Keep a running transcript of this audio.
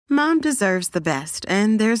Mom deserves the best,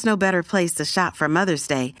 and there's no better place to shop for Mother's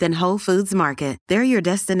Day than Whole Foods Market. They're your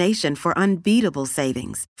destination for unbeatable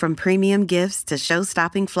savings, from premium gifts to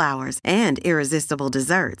show-stopping flowers and irresistible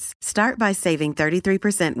desserts. Start by saving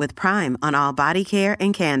 33% with Prime on all body care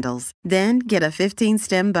and candles. Then get a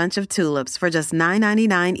 15-stem bunch of tulips for just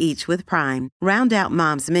 $9.99 each with Prime. Round out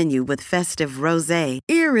Mom's menu with festive rosé,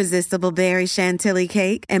 irresistible berry chantilly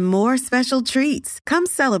cake, and more special treats. Come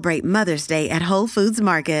celebrate Mother's Day at Whole Foods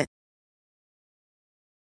Market.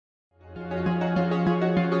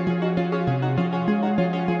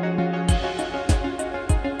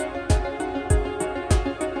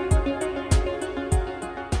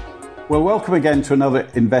 Well, welcome again to another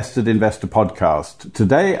Invested Investor podcast.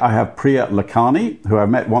 Today I have Priya Lakhani, who I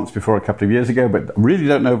met once before a couple of years ago, but really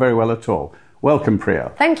don't know very well at all. Welcome,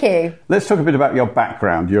 Priya. Thank you. Let's talk a bit about your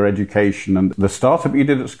background, your education, and the startup you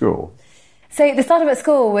did at school. So the startup at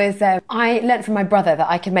school was, I learnt from my brother that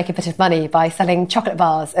I could make a bit of money by selling chocolate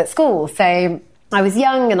bars at school. So I was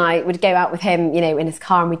young and I would go out with him, in his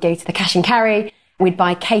car, and we'd go to the cash and carry. We'd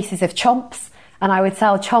buy cases of chomps. And I would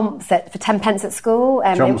sell chomps for 10 pence at school.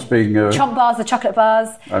 Chomps being... chomp bars, the chocolate bars.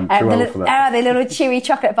 I'm too old for that. The little chewy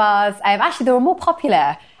chocolate bars. Actually, they were more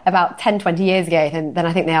popular about 10, 20 years ago than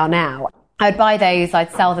I think they are now. I would buy those,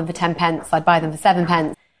 I'd sell them for 10 pence, I'd buy them for 7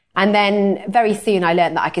 pence. And then very soon I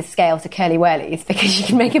learned that I could scale to curly whirlies because you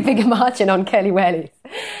can make a bigger margin on curly whirlies.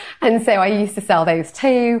 And so I used to sell those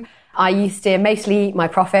too. I used to mostly eat my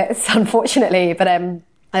profits, unfortunately, but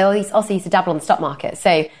I also used to dabble on the stock market.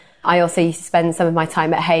 So I also used to spend some of my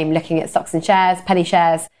time at home looking at stocks and shares, penny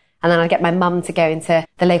shares, and then I'd get my mum to go into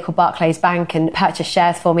the local Barclays bank and purchase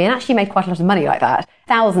shares for me, and actually made quite a lot of money like that.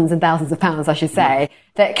 Thousands and thousands of pounds, I should say,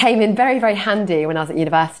 that came in very, very handy when I was at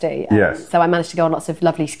university. Yes. So I managed to go on lots of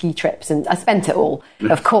lovely ski trips, and I spent it all,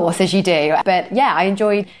 of course, as you do. But yeah, I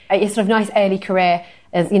enjoyed a sort of nice early career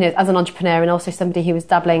as an entrepreneur, and also somebody who was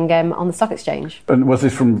dabbling on the stock exchange. And was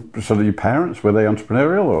this from sort of your parents? Were they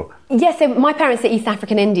entrepreneurial or? Yes, so my parents are East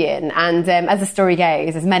African Indian, and as the story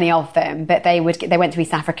goes, there's many of them, but they went to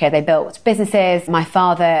East Africa, they built businesses. My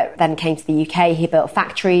father then came to the UK, he built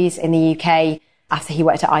factories in the UK after he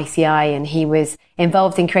worked at ICI, and he was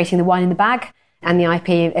involved in creating the wine in the bag, and the IP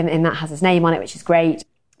in that has his name on it, which is great.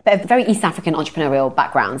 But a very East African entrepreneurial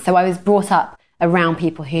background. So I was brought up around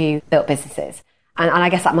people who built businesses. And I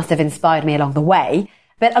guess that must have inspired me along the way.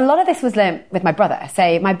 But a lot of this was learnt with my brother.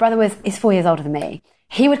 So my brother is 4 years older than me.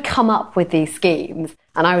 He would come up with these schemes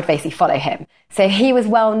and I would basically follow him. So he was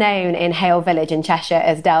well known in Hale Village in Cheshire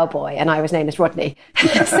as Del Boy, and I was known as Rodney.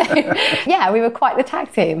 So yeah, we were quite the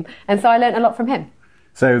tag team. And so I learnt a lot from him.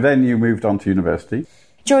 So then you moved on to university.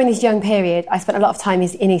 During this young period, I spent a lot of time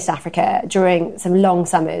in East Africa during some long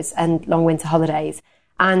summers and long winter holidays,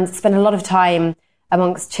 and spent a lot of time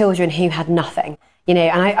amongst children who had nothing, and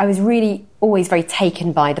I was really always very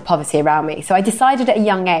taken by the poverty around me. So I decided at a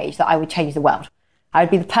young age that I would change the world. I would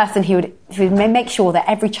be the person who would make sure that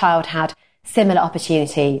every child had similar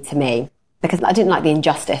opportunity to me, because I didn't like the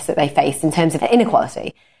injustice that they faced in terms of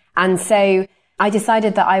inequality. And so I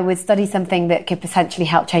decided that I would study something that could potentially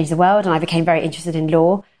help change the world, and I became very interested in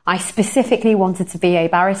law. I specifically wanted to be a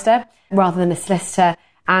barrister rather than a solicitor,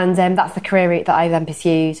 and that's the career route that I then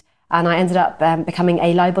pursued. And I ended up becoming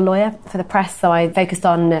a libel lawyer for the press. So I focused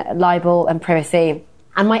on libel and privacy.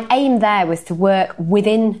 And my aim there was to work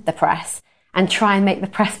within the press and try and make the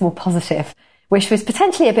press more positive, which was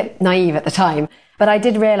potentially a bit naive at the time. But I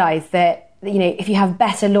did realise that, if you have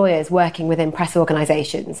better lawyers working within press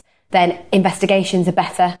organisations, then investigations are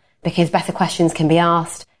better because better questions can be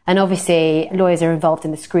asked. And obviously, lawyers are involved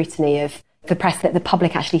in the scrutiny of the press that the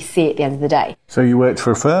public actually see at the end of the day. So you worked for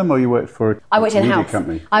a firm or you worked for a media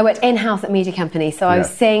company? I worked in-house at media companies. So I was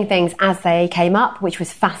seeing things as they came up, which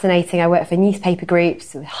was fascinating. I worked for newspaper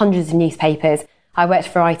groups, with hundreds of newspapers. I worked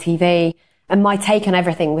for ITV. And my take on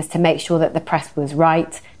everything was to make sure that the press was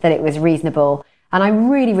right, that it was reasonable. And I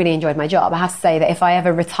really, really enjoyed my job. I have to say that if I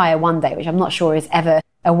ever retire one day, which I'm not sure is ever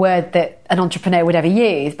a word that an entrepreneur would ever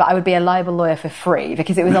use, but I would be a libel lawyer for free,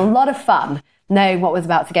 because it was a lot of fun knowing what was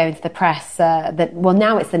about to go into the press.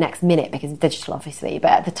 Now it's the next minute because it's digital, obviously,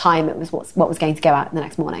 but at the time it was what was going to go out the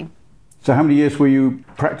next morning. So how many years were you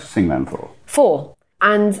practicing then for? 4.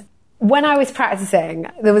 And when I was practicing,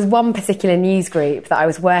 there was one particular news group that I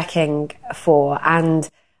was working for, and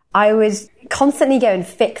I would constantly go and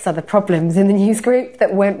fix other problems in the news group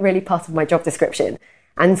that weren't really part of my job description.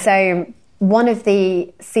 And so one of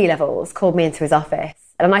the C-levels called me into his office,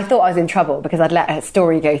 and I thought I was in trouble because I'd let a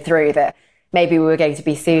story go through that maybe we were going to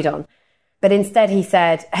be sued on. But instead he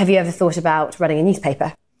said, have you ever thought about running a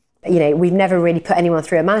newspaper? We've never really put anyone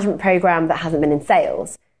through a management program that hasn't been in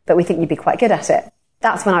sales, but we think you'd be quite good at it.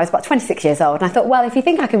 That's when I was about 26 years old. And I thought, well, if you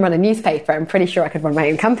think I can run a newspaper, I'm pretty sure I could run my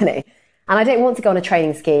own company. And I don't want to go on a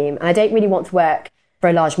training scheme. And I don't really want to work for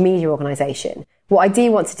a large media organisation. What I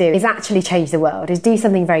do want to do is actually change the world, is do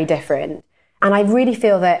something very different. And I really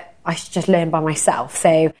feel that I should just learn by myself.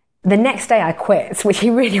 So the next day I quit, which he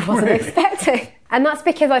really wasn't expecting. And that's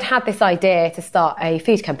because I'd had this idea to start a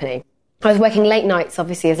food company. I was working late nights,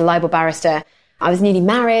 obviously, as a libel barrister. I was newly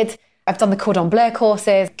married. I've done the cordon bleu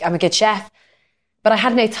courses. I'm a good chef. But I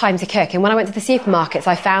had no time to cook. And when I went to the supermarkets,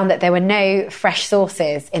 I found that there were no fresh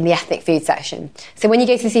sauces in the ethnic food section. So when you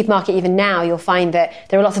go to the supermarket, even now, you'll find that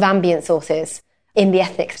there are lots of ambient sauces in the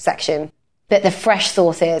ethnic section. But the fresh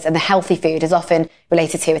sauces and the healthy food is often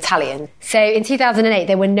related to Italian. So in 2008,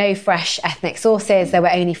 there were no fresh ethnic sauces. There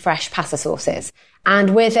were only fresh pasta sauces.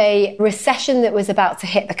 And with a recession that was about to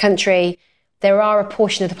hit the country, there are a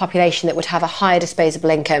portion of the population that would have a higher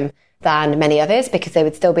disposable income than many others because they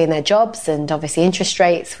would still be in their jobs and obviously interest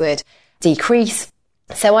rates would decrease.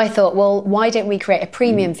 So I thought, well, why don't we create a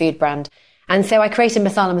premium food brand? And so I created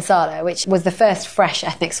Masala Masala, which was the first fresh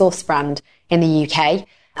ethnic sauce brand in the UK.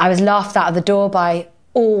 I was laughed out of the door by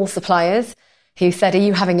all suppliers who said, are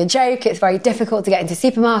you having a joke? It's very difficult to get into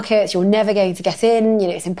supermarkets. You're never going to get in. You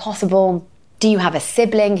know, it's impossible. Do you have a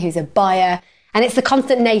sibling who's a buyer? And it's the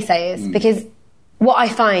constant naysayers because what I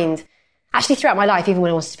find actually throughout my life, even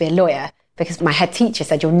when I wanted to be a lawyer, because my head teacher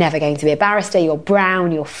said, you're never going to be a barrister, you're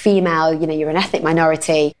brown, you're female, you know, you're an ethnic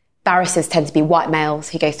minority. Barristers tend to be white males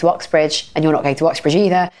who goes to Oxbridge, and you're not going to Oxbridge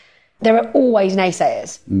either. There are always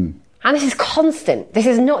naysayers. And this is constant. This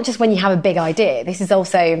is not just when you have a big idea. This is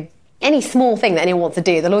also any small thing that anyone wants to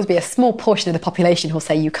do. There'll always be a small portion of the population who'll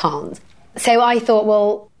say you can't. So I thought,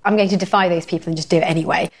 well, I'm going to defy those people and just do it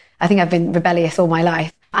anyway. I think I've been rebellious all my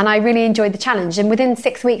life. And I really enjoyed the challenge. And within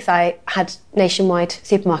 6 weeks, I had nationwide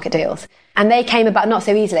supermarket deals. And they came about not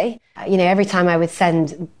so easily. You know, every time I would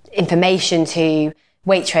send information to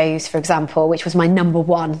Waitrose, for example, which was my number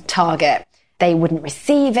one target, they wouldn't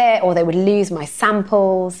receive it or they would lose my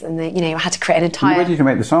samples. And, they, you know, I had to create an entire... Where did you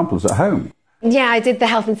make the samples? At home? Yeah, I did the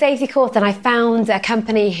health and safety course. And I found a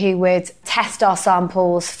company who would test our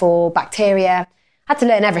samples for bacteria. Had to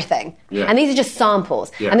learn everything. Yeah. And these are just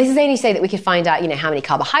samples. Yeah. And this is only so that we could find out, you know, how many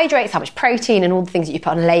carbohydrates, how much protein and all the things that you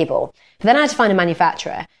put on a label. But then I had to find a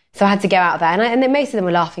manufacturer. So I had to go out there and then most of them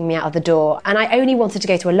were laughing me out of the door. And I only wanted to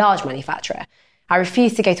go to a large manufacturer. I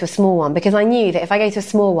refused to go to a small one because I knew that if I go to a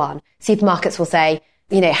small one, supermarkets will say,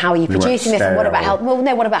 you know, how are you producing this? And what about health? Well,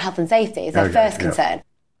 no, what about health and safety is their first concern.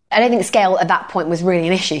 I don't think scale at that point was really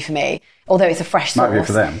an issue for me, although it's a fresh source. Might be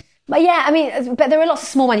for them. But yeah, I mean, but there are lots of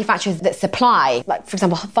small manufacturers that supply, like, for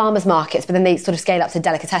example, farmers markets, but then they sort of scale up to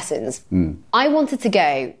delicatessens. I wanted to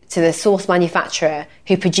go to the sauce manufacturer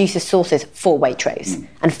who produces sauces for Waitrose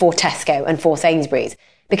and for Tesco and for Sainsbury's,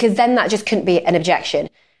 because then that just couldn't be an objection.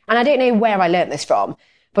 And I don't know where I learnt this from,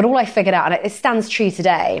 but all I figured out, and it stands true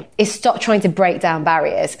today, is stop trying to break down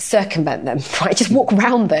barriers, circumvent them, right? Just walk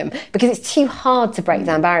around them, because it's too hard to break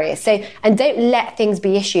down barriers. So, and don't let things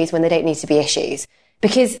be issues when they don't need to be issues.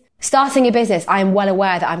 Because starting a business, I am well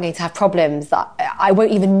aware that I'm going to have problems that I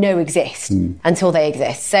won't even know exist until they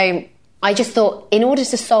exist. So I just thought, in order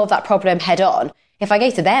to solve that problem head on, if I go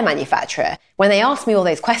to their manufacturer, when they ask me all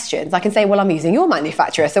those questions, I can say, well, I'm using your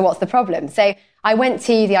manufacturer, so what's the problem? So I went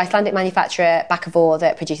to the Icelandic manufacturer, Bakkavor,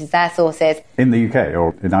 that produces their sauces. In the UK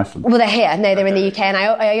or in Iceland? Well, they're here. No, they're in the UK. And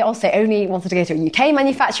I also only wanted to go to a UK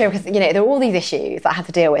manufacturer because, you know, there were all these issues that I had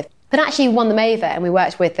to deal with. But actually won them over and we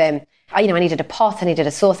worked with them. I needed a pot, I needed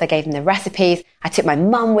a sauce, I gave them the recipes. I took my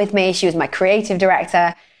mum with me, she was my creative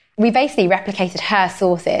director. We basically replicated her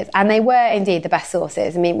sauces and they were indeed the best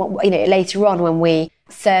sauces. I mean, you know, later on when we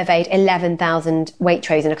surveyed 11,000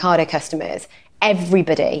 Waitrose and Ocado customers,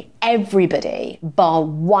 everybody, bar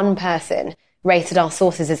one person, rated our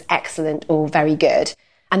sauces as excellent or very good.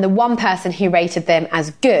 And the one person who rated them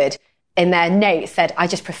as good in their notes said, I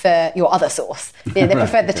just prefer your other sauce. You know, they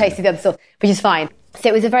preferred the taste of the other sauce, which is fine. So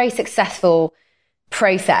it was a very successful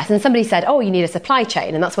process. And somebody said, oh, you need a supply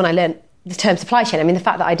chain. And that's when I learned the term supply chain. I mean, the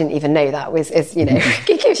fact that I didn't even know that is, you know,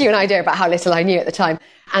 it gives you an idea about how little I knew at the time.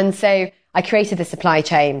 And so I created the supply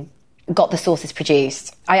chain, got the sauces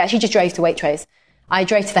produced. I actually just drove to Waitrose. I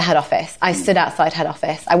drove to the head office. I stood outside head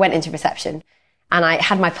office. I went into reception and I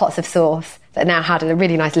had my pots of sauce that now had a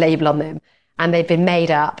really nice label on them. And they'd been made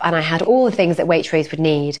up. And I had all the things that Waitrose would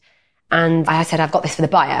need. And I said, I've got this for the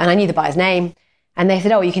buyer. And I knew the buyer's name. And they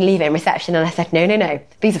said, oh, you can leave it in reception. And I said, no,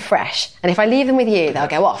 these are fresh. And if I leave them with you, they'll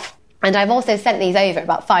go off. And I've also sent these over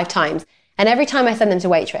about 5 times. And every time I send them to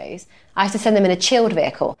Waitrose, I have to send them in a chilled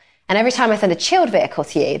vehicle. And every time I send a chilled vehicle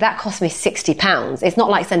to you, that costs me £60. It's not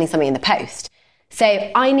like sending something in the post. So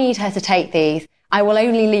I need her to take these I will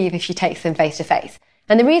only leave if she takes them face to face.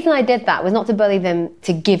 And the reason I did that was not to bully them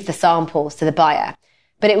to give the samples to the buyer,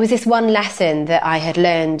 but it was this one lesson that I had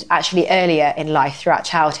learned actually earlier in life throughout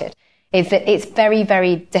childhood, is that it's very,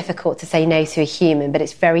 very difficult to say no to a human, but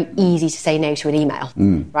it's very easy to say no to an email,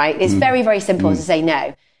 right? It's very, very simple to say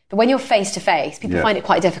no. But when you're face to face, people find it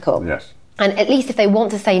quite difficult. Yes. And at least if they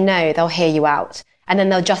want to say no, they'll hear you out. And then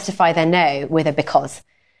they'll justify their no with a because.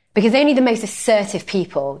 Because only the most assertive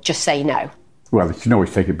people just say no. Well, you can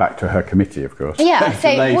always take it back to her committee, of course. Yeah, so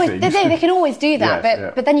they can always do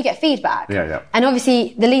that, but then you get feedback. Yeah. And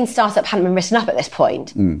obviously, the lean startup hadn't been written up at this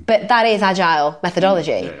point, but that is agile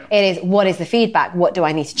methodology. It is, what is the feedback? What do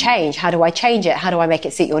I need to change? How do I change it? How do I make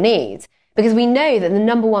it suit your needs? Because we know that the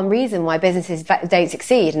number one reason why businesses don't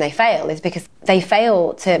succeed and they fail is because they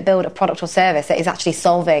fail to build a product or service that is actually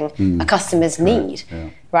solving a customer's need,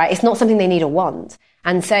 right? It's not something they need or want.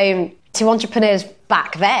 And so to entrepreneurs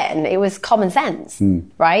back then, it was common sense,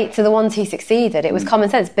 right? To the ones who succeeded, it was common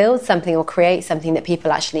sense. Build something or create something that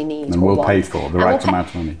people actually need and will pay for the right amount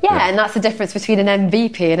of money. Yeah, and that's the difference between an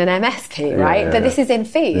MVP and an MSP, right? But this is in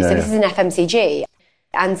food, so this is in FMCG.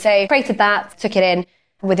 And so created that, took it in.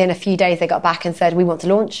 Within a few days, they got back and said, we want to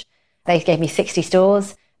launch. They gave me 60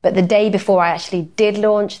 stores. But the day before I actually did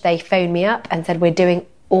launch, they phoned me up and said, we're doing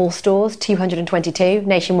all stores, 222,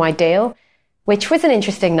 nationwide deal, which was an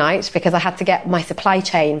interesting night because I had to get my supply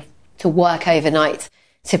chain to work overnight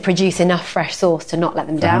to produce enough fresh sauce to not let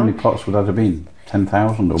them down. How many plots would that have been?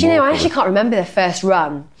 10,000 or more? Do you know, I actually can't remember the first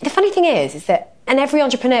run. The funny thing is that, and every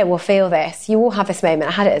entrepreneur will feel this, you all have this moment,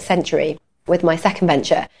 I had it at Century with my second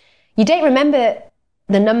venture. You don't remember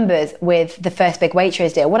the numbers with the first big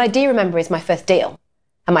Waitrose deal. What I do remember is my first deal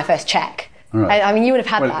and my first check. Right. I mean, you would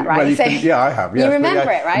have had that, right? Well, I have. Yes, you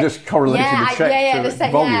remember it, right? Just correlated the check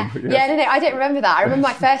to volume. No, I don't remember that. I remember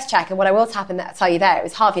my first check, and what I will tell you there, it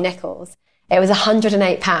was Harvey Nichols. It was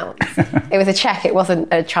 £108. It was a check. It wasn't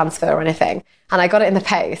a transfer or anything. And I got it in the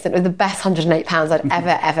post, and it was the best £108 I'd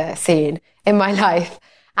ever seen in my life.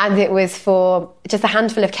 And it was for just a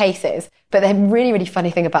handful of cases. But the really, really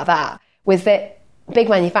funny thing about that was that big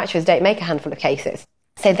manufacturers don't make a handful of cases.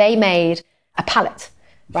 So they made a pallet,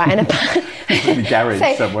 right? And a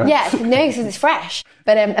garage somewhere. Yes, no, because it's fresh.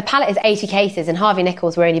 But a pallet is 80 cases, and Harvey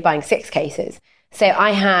Nichols were only buying 6 cases. So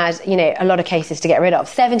I had, a lot of cases to get rid of,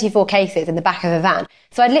 74 cases in the back of a van.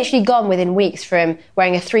 So I'd literally gone within weeks from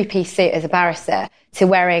wearing a 3-piece suit as a barrister to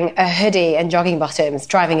wearing a hoodie and jogging bottoms,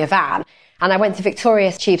 driving a van. And I went to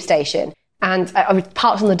Victoria's Tube Station, and I was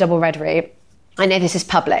parked on the double red route. I know this is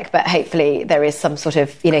public, but hopefully there is some sort of,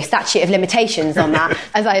 statute of limitations on that,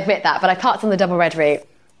 as I admit that. But I parked on the double red route.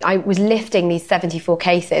 I was lifting these 74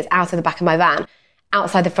 cases out of the back of my van,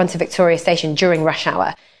 outside the front of Victoria Station during rush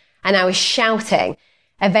hour. And I was shouting,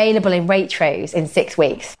 available in Waitrose in 6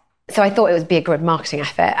 weeks. So I thought it would be a good marketing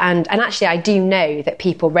effort. And actually, I do know that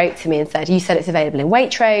people wrote to me and said, you said it's available in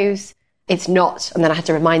Waitrose. It's not. And then I had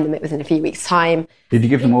to remind them it was in a few weeks' time. Did you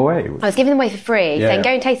give them away? I was giving them away for free, saying,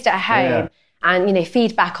 go and taste it at home. Yeah. And,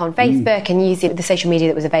 feedback on Facebook and using the social media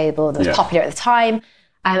that was available, that was popular at the time,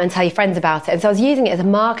 and tell your friends about it. And so I was using it as a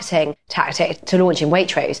marketing tactic to launch in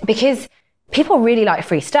Waitrose because people really like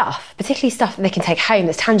free stuff, particularly stuff that they can take home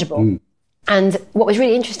that's tangible. And what was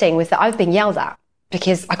really interesting was that I was being yelled at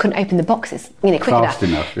because I couldn't open the boxes, quick enough.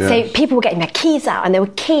 Yes. So people were getting their keys out and they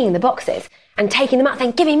were keying the boxes and taking them out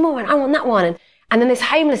saying, give me more and I want that one. And then this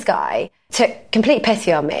homeless guy took complete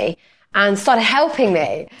pity on me and started helping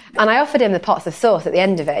me. And I offered him the pots of sauce at the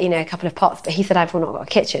end of it, a couple of pots, but he said, I've not got a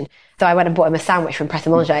kitchen. So I went and bought him a sandwich from Pret a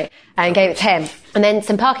Manger and gave it to him. And then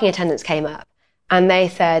some parking attendants came up and they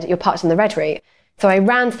said, you're parked on the red route. So I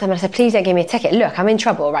ran to them and I said, please don't give me a ticket. Look, I'm in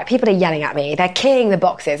trouble, right? People are yelling at me. They're keying the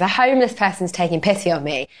boxes. A homeless person's taking pity on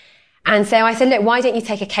me. And so I said, look, why don't you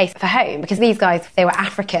take a case for home? Because these guys, they were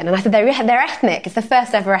African. And I said, they're ethnic. It's the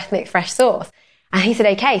first ever ethnic fresh sauce. And he said,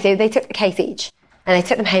 okay. So they took the case each. And they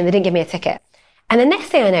took them home. They didn't give me a ticket. And the next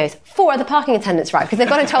thing I know is 4 other parking attendants arrived because they've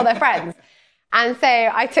gone and told their friends. And so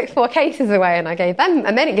I took 4 cases away and I gave them,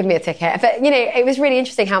 and they didn't give me a ticket. But, it was really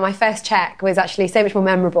interesting how my first check was actually so much more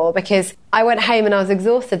memorable because I went home and I was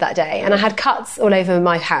exhausted that day and I had cuts all over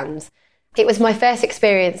my hands. It was my first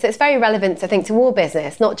experience. It's very relevant, I think, to all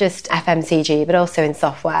business, not just FMCG, but also in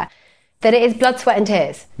software, that it is blood, sweat and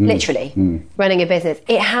tears, literally, running a business.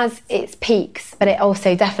 It has its peaks, but it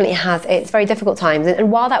also definitely has its very difficult times.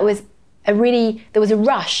 And while that was there was a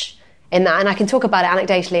rush in that, and I can talk about it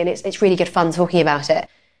anecdotally, and it's really good fun talking about it,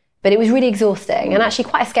 but it was really exhausting and actually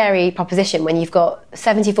quite a scary proposition when you've got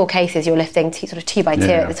 74 cases you're lifting sort of 2 by 2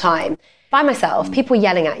 at the time. By myself, people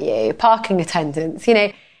yelling at you, parking attendants,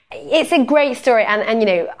 It's a great story, and you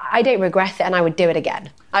know, I don't regret it, and I would do it again.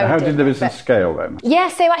 So how did the business scale then? Yeah,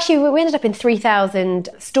 so actually we ended up in 3,000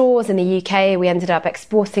 stores in the UK. We ended up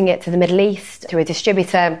exporting it to the Middle East through a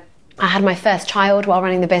distributor. I had my first child while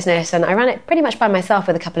running the business, and I ran it pretty much by myself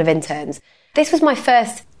with a couple of interns. This was my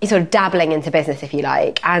first sort of dabbling into business, if you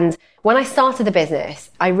like. And when I started the business,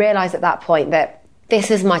 I realised at that point that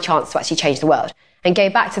this is my chance to actually change the world and go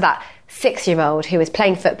back to that 6-year-old who was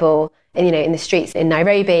playing football in the streets in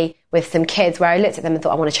Nairobi with some kids, where I looked at them and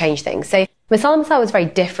thought, I want to change things. So Masala Masala was very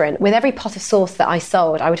different. With every pot of sauce that I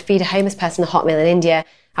sold, I would feed a homeless person a hot meal in India.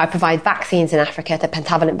 I would provide vaccines in Africa, the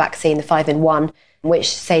pentavalent vaccine, the 5-in-1, which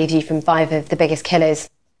saves you from 5 of the biggest killers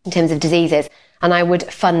in terms of diseases. And I would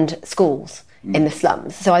fund schools in the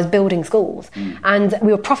slums. So I was building schools. And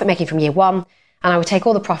we were profit making from year one. And I would take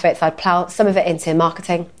all the profits, I'd plough some of it into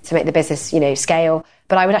marketing to make the business, scale.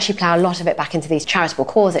 But I would actually plough a lot of it back into these charitable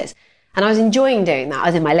causes. And I was enjoying doing that. I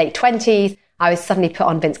was in my late 20s. I was suddenly put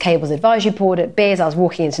on Vince Cable's advisory board at Beers. I was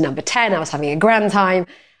walking into number 10. I was having a grand time.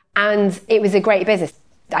 And it was a great business.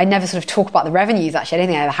 I never sort of talk about the revenues, actually. I don't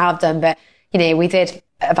think I ever have done. But, we did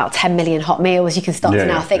about 10 million hot meals. You can start to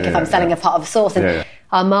now think if I'm selling a pot of sauce. And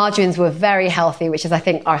our margins were very healthy, which is, I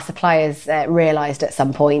think, our suppliers realised at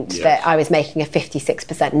some point that I was making a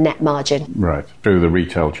 56% net margin. Right, through the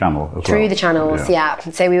retail channel as well. Through the channels, yeah.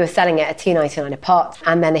 So we were selling it at $2.99 a pot.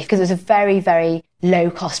 And then, because it was a very, very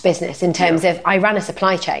low-cost business in terms of, I ran a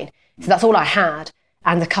supply chain. So that's all I had,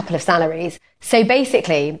 and a couple of salaries. So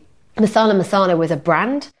basically, Masala Masala was a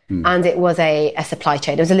brand and it was a supply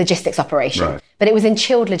chain. It was a logistics operation, right. But it was in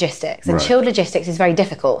chilled logistics, and chilled logistics is very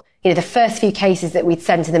difficult. The first few cases that we'd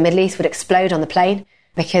send to the Middle East would explode on the plane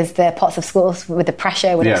because the pots of sauce with the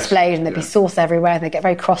pressure would explode, and there'd be sauce everywhere, and they'd get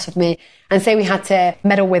very cross with me. And so we had to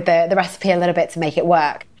meddle with the recipe a little bit to make it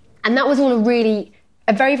work. And that was all a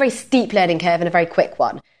very, very steep learning curve and a very quick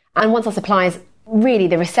one. And once our suppliers, really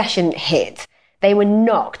the recession hit, they were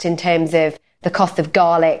knocked in terms of the cost of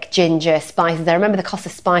garlic, ginger, spices. I remember the cost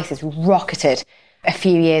of spices rocketed a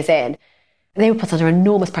few years in. They were put under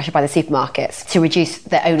enormous pressure by the supermarkets to reduce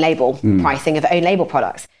their own label pricing of own label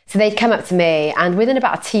products. So they'd come up to me, and within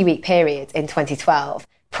about a 2-week period in 2012,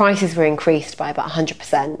 prices were increased by about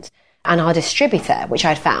 100%. And our distributor, which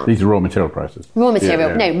I'd found... These are raw material prices? Raw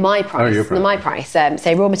material, no, my price. Oh, your price. My price.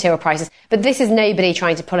 So raw material prices. But this is nobody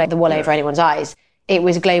trying to pull the wool over anyone's eyes. It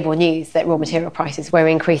was global news that raw material prices were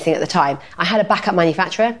increasing at the time. I had a backup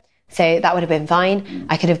manufacturer, so that would have been fine.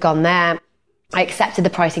 I could have gone there. I accepted the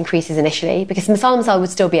price increases initially because Masala Masala would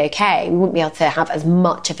still be okay. We wouldn't be able to have as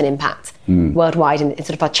much of an impact worldwide in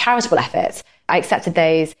sort of our charitable efforts. I accepted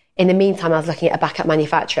those. In the meantime, I was looking at a backup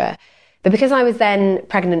manufacturer. But because I was then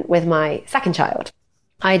pregnant with my second child,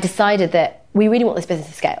 I decided that we really want this business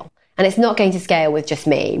to scale. And it's not going to scale with just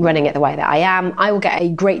me running it the way that I am. I will get a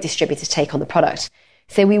great distributor to take on the product.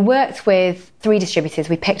 So we worked with 3 distributors.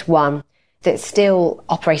 We picked one that's still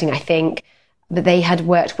operating, I think, but they had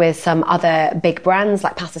worked with some other big brands,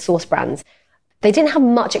 like pasta sauce brands. They didn't have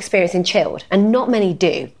much experience in chilled, and not many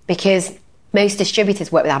do, because most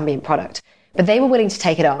distributors work with ambient product. But they were willing to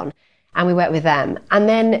take it on, and we worked with them. And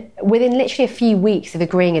then within literally a few weeks of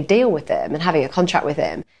agreeing a deal with them and having a contract with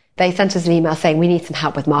them, they sent us an email saying, we need some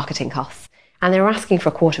help with marketing costs. And they were asking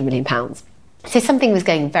for £250,000. So something was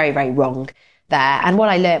going very, very wrong there. And what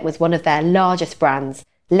I learned was one of their largest brands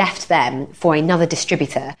left them for another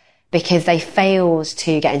distributor because they failed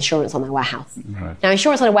to get insurance on their warehouse. Right. Now,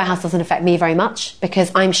 insurance on a warehouse doesn't affect me very much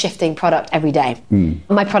because I'm shifting product every day.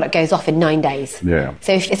 My product goes off in 9 days. Yeah.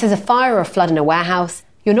 So if there's a fire or a flood in a warehouse,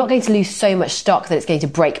 you're not going to lose so much stock that it's going to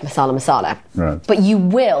break Masala Masala. Right. But you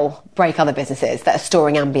will break other businesses that are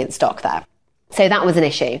storing ambient stock there. So that was an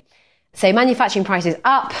issue. So manufacturing prices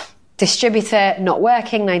up, distributor not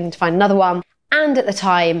working, I need to find another one. And at the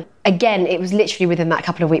time, again, it was literally within that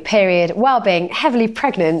couple of week period, while being heavily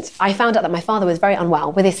pregnant, I found out that my father was very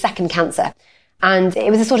unwell with his second cancer. And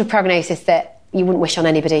it was a sort of prognosis that you wouldn't wish on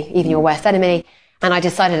anybody, even your worst enemy. And I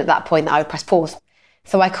decided at that point that I would press pause.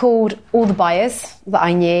 So I called all the buyers that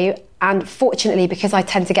I knew, and fortunately, because I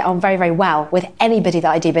tend to get on very, very well with anybody that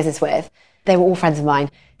I do business with, they were all friends of mine.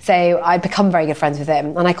 So I'd become very good friends with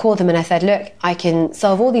them. And I called them and I said, look, I can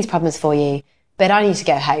solve all these problems for you, but I need to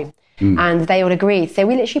go home. And they all agreed. So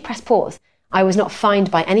we literally pressed pause. I was not fined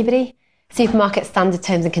by anybody. Supermarket standard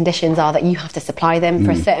terms and conditions are that you have to supply them for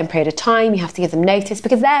a certain period of time. You have to give them notice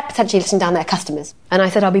because they're potentially letting down their customers. And I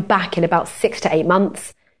said, I'll be back in about 6 to 8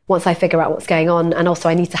 months once I figure out what's going on. And also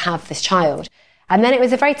I need to have this child. And then it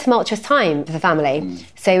was a very tumultuous time for the family.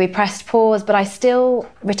 So we pressed pause, but I still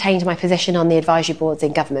retained my position on the advisory boards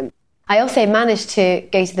in government. I also managed to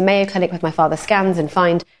go to the Mayo Clinic with my father's scans and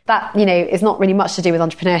find that, is not really much to do with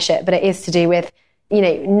entrepreneurship, but it is to do with,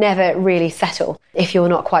 never really settle if you're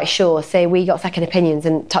not quite sure. So we got second opinions,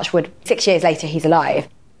 and touch wood, 6 years later, he's alive.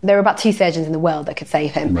 There were about 2 surgeons in the world that could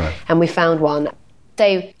save him, right. And we found one.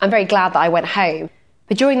 So I'm very glad that I went home.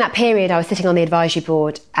 But during that period, I was sitting on the advisory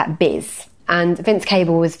board at BIS. And Vince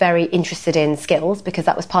Cable was very interested in skills because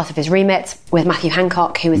that was part of his remit, with Matthew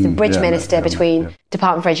Hancock, who was the bridge minister between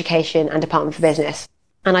Department for Education and Department for Business.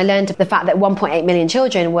 And I learned the fact that 1.8 million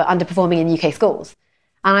children were underperforming in UK schools.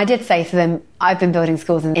 And I did say to them, I've been building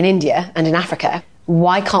schools in India and in Africa.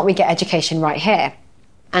 Why can't we get education right here?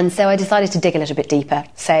 And so I decided to dig a little bit deeper.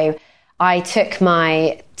 So I took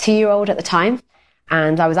my 2-year-old at the time,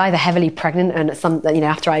 and I was either heavily pregnant, and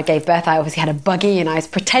after I gave birth, I obviously had a buggy, and I was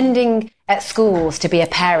pretending at schools to be a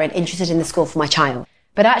parent interested in the school for my child.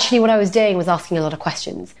 But actually what I was doing was asking a lot of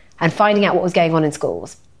questions and finding out what was going on in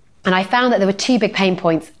schools. And I found that there were 2 big pain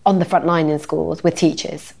points on the front line in schools with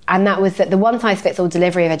teachers. And that was that the one-size-fits-all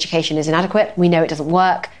delivery of education is inadequate. We know it doesn't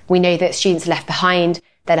work. We know that students are left behind.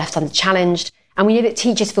 They're left under-challenged. And we know that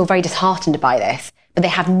teachers feel very disheartened by this, but they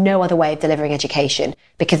have no other way of delivering education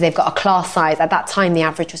because they've got a class size. At that time, the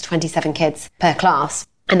average was 27 kids per class,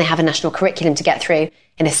 and they have a national curriculum to get through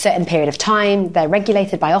in a certain period of time. They're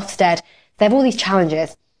regulated by Ofsted. They have all these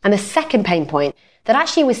challenges. And the second pain point that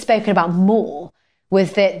actually was spoken about more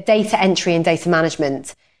was that data entry and data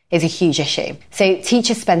management is a huge issue. So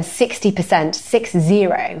teachers spend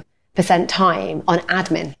 60% time on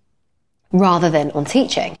admin rather than on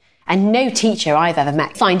teaching. And no teacher I've ever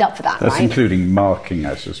met signed up for that, That's right? including marking,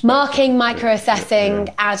 I suspect. Marking,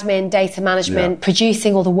 microassessing, admin, data management,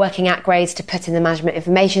 producing all the working act grades to put in the management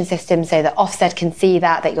information system so that Ofsted can see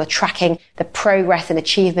that you're tracking the progress and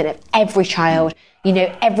achievement of every child,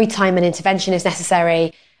 every time an intervention is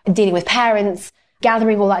necessary, dealing with parents,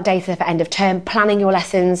 gathering all that data for end of term, planning your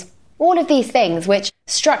lessons, all of these things which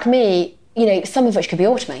struck me, some of which could be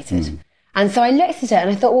automated. And so I looked at it and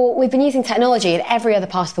I thought, well, we've been using technology in every other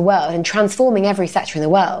part of the world and transforming every sector in the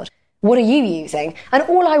world. What are you using? And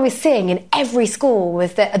all I was seeing in every school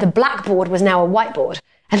was that the blackboard was now a whiteboard.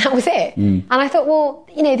 And that was it. And I thought, well,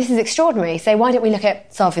 this is extraordinary. So why don't we look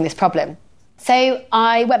at solving this problem? So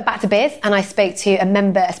I went back to BIS and I spoke to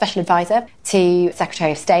a special advisor to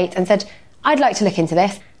Secretary of State and said, I'd like to look into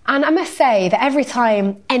this. And I must say that every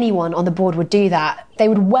time anyone on the board would do that, they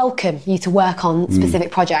would welcome you to work on specific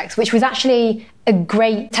projects, which was actually a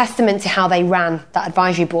great testament to how they ran that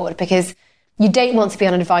advisory board, because you don't want to be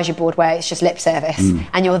on an advisory board where it's just lip service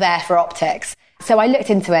and you're there for optics. So I looked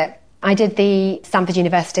into it. I did the Stanford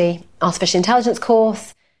University Artificial Intelligence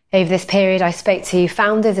course. Over this period, I spoke to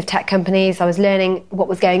founders of tech companies. I was learning what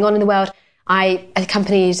was going on in the world. I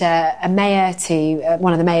accompanied a mayor to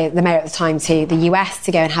the mayor at the time to the US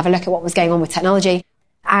to go and have a look at what was going on with technology.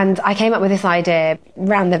 And I came up with this idea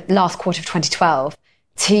around the last quarter of 2012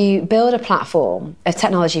 to build a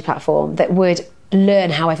technology platform that would learn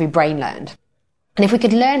how every brain learned. And if we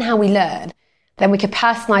could learn how we learn, then we could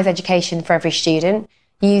personalise education for every student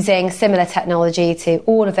using similar technology to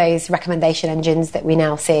all of those recommendation engines that we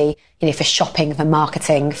now see, for shopping, for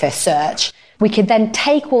marketing, for search. We could then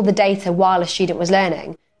take all the data while a student was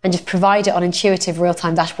learning and just provide it on intuitive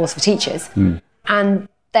real-time dashboards for teachers. And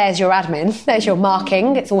there's your admin, there's your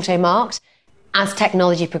marking, it's auto-marked. As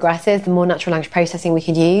technology progresses, the more natural language processing we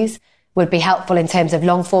could use would be helpful in terms of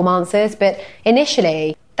long-form answers. But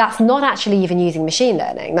initially, that's not actually even using machine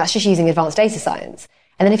learning, that's just using advanced data science.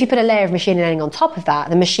 And then if you put a layer of machine learning on top of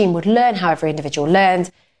that, the machine would learn how every individual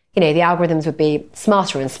learned. The algorithms would be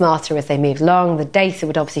smarter and smarter as they moved along. The data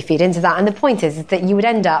would obviously feed into that. And the point is that you would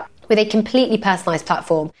end up with a completely personalised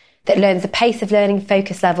platform that learns the pace of learning,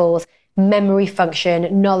 focus levels, memory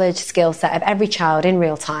function, knowledge, skill set of every child in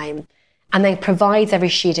real time, and then provides every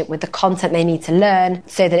student with the content they need to learn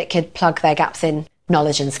so that it could plug their gaps in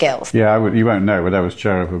knowledge and skills. Yeah, you won't know, but I was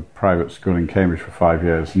chair of a private school in Cambridge for 5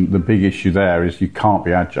 years, and the big issue there is you can't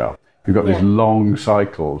be agile. You've got these long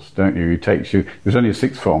cycles, don't you? It was only a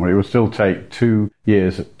sixth form, but it would still take 2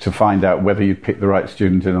 years to find out whether you'd pick the right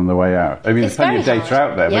student in on the way out. I mean, there's plenty of data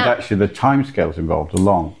out there, but actually the timescales involved are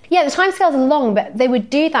long. Yeah, the timescales are long, but they would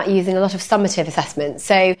do that using a lot of summative assessments.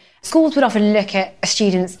 So schools would often look at a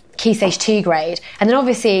student's Key Stage 2 grade, and then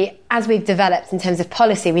obviously, as we've developed in terms of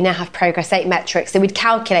policy, we now have Progress 8 metrics, so we'd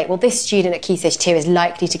calculate, well, this student at Key Stage 2 is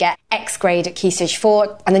likely to get X grade at Key Stage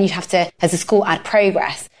 4, and then you'd have to, as a school, add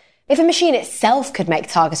progress. If a machine itself could make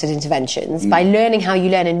targeted interventions by learning how you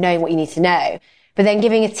learn and knowing what you need to know, but then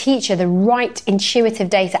giving a teacher the right intuitive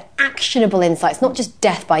data, actionable insights, not just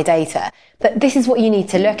death by data, but this is what you need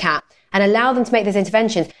to look at, and allow them to make those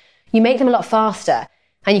interventions, you make them a lot faster.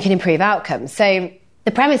 and you can improve outcomes. So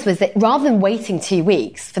the premise was that rather than waiting 2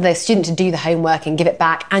 weeks for the student to do the homework and give it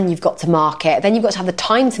back, and you've got to mark it, then you've got to have the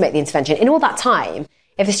time to make the intervention. In all that time,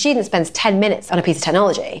 if a student spends 10 minutes on a piece of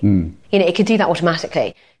technology, it could do that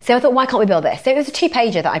automatically. So I thought, why can't we build this? So it was a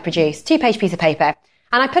 2-pager that I produced, 2-page piece of paper.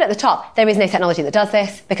 And I put at the top, there is no technology that does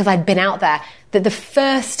this, because I'd been out there. That the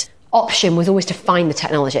first option was always to find the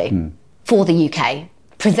technology for the UK,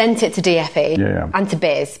 present it to DFE and to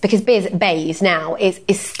BIS, because BIS now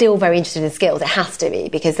is still very interested in skills. It has to be,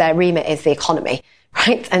 because their remit is the economy,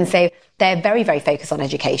 right? And so they're very, very focused on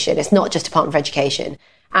education. It's not just Department for Education.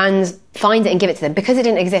 And find it and give it to them. Because it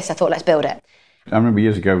didn't exist, I thought, let's build it. I remember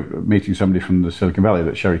years ago meeting somebody from the Silicon Valley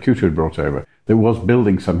that Sherry Cooter had brought over that was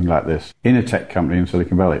building something like this in a tech company in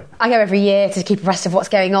Silicon Valley. I go every year to keep abreast of what's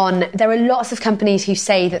going on. There are lots of companies who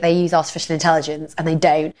say that they use artificial intelligence and they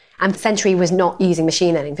don't. And Century was not using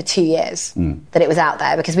machine learning for 2 years that it was out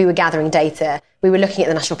there, because we were gathering data. We were looking at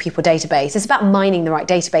the National Pupil Database. It's about mining the right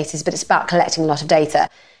databases, but it's about collecting a lot of data.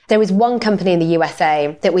 There was one company in the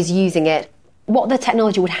USA that was using it, what the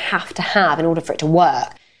technology would have to have in order for it to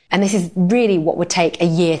work. And this is really what would take a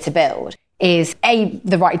year to build, is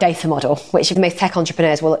the right data model, which most tech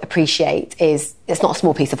entrepreneurs will appreciate is it's not a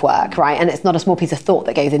small piece of work, right? And it's not a small piece of thought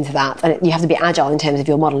that goes into that. And you have to be agile in terms of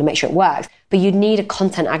your model and make sure it works. But you'd need a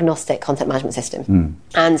content agnostic content management system.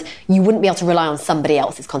 And you wouldn't be able to rely on somebody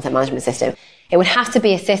else's content management system. It would have to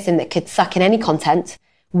be a system that could suck in any content,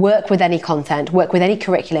 work with any content, work with any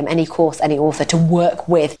curriculum, any course, any author, to work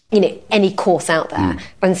with, any course out there.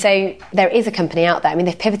 And so there is a company out there. I mean,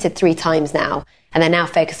 they've pivoted 3 times now, and they're now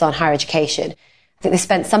focused on higher education. I think they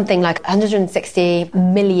spent something like $160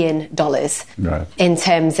 million in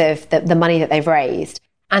terms of the money that they've raised.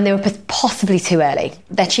 And they were possibly too early.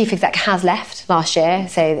 Their chief exec has left last year,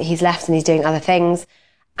 so he's left and he's doing other things.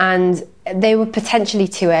 And they were potentially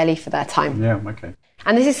too early for their time. Yeah, okay.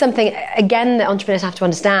 And this is something, again, that entrepreneurs have to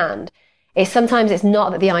understand, is sometimes it's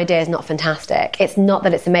not that the idea is not fantastic. It's not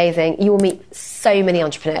that it's amazing. You will meet so many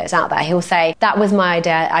entrepreneurs out there who will say, that was my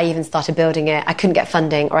idea, I even started building it, I couldn't get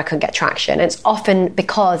funding or I couldn't get traction. And it's often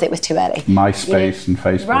because it was too early. MySpace and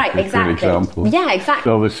Facebook are good examples. Yeah,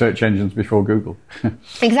 exactly. All the search engines before Google.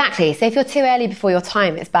 Exactly. So if you're too early before your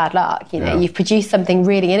time, it's bad luck. You've produced something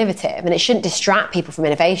really innovative, and it shouldn't distract people from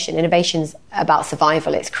innovation. Innovation's about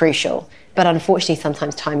survival, it's crucial. But unfortunately,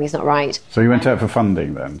 sometimes timing is not right. So you went out for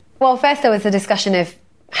funding then? Well, first there was a discussion of,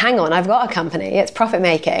 hang on, I've got a company, it's profit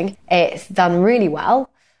making, it's done really well.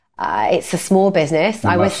 It's a small business.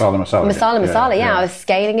 Masala Masala. Yeah, I was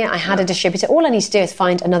scaling it. I had a distributor. All I need to do is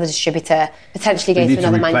find another distributor, potentially go to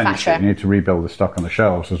another manufacturer. You need to rebuild the stock on the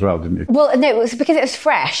shelves as well, didn't you? Well, no, it was because it was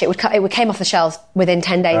fresh. It came off the shelves widhin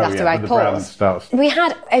 10 days after I paused. We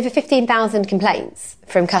had over 15,000 complaints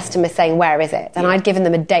from customers saying, where is it? And I'd given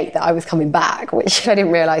them a date that I was coming back, which I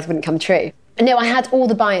didn't realise wouldn't come true. No, I had all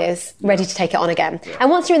the buyers ready to take it on again.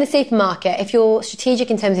 And once you're in the supermarket, if you're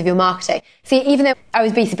strategic in terms of your marketing, see, even though I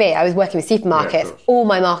was B2B, I was working with supermarkets, all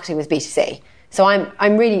my marketing was B2C. So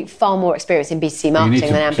I'm really far more experienced in B2C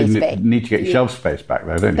marketing than I am B2B. You need to get your shelf space back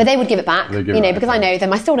though, don't you? But they would give it back, because I know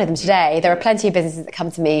them. I still know them today. There are plenty of businesses that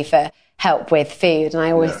come to me for help with food, and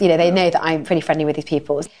I always, they know that I'm pretty friendly with these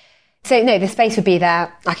people. So no, the space would be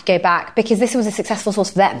there. I could go back because this was a successful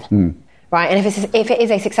source for them. Right, and if it is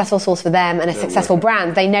a successful source for them and a successful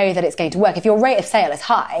brand, they know that it's going to work. If your rate of sale is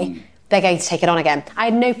high, they're going to take it on again. I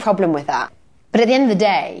had no problem with that. But at the end of the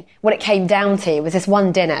day, what it came down to was this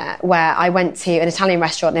one dinner where I went to an Italian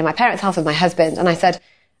restaurant near my parents' house with my husband, and I said,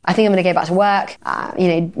 I think I'm going to go back to work.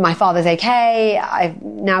 My father's okay. I've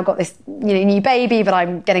now got this new baby, but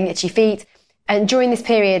I'm getting itchy feet. And during this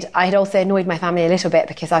period, I had also annoyed my family a little bit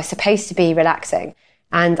because I was supposed to be relaxing.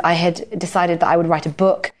 And I had decided that I would write a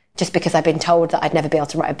book, just because I'd been told that I'd never be able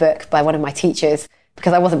to write a book by one of my teachers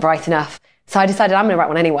because I wasn't bright enough. So I decided I'm going to write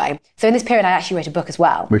one anyway. So in this period, I actually wrote a book as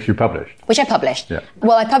well. Which you published? Which I published. Yeah.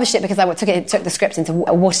 Well, I published it because I took the script into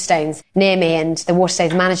Waterstones near me, and the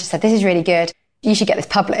Waterstones manager said, this is really good. You should get this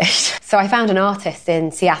published. So I found an artist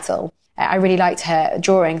in Seattle. I really liked her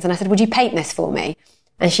drawings. And I said, would you paint this for me?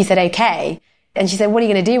 And she said, okay. And she said, what are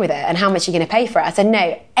you going to do with it? And how much are you going to pay for it? I said,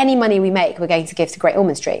 no, any money we make, we're going to give to Great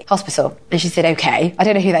Ormond Street Hospital. And she said, okay. I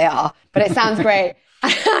don't know who they are, but it sounds great.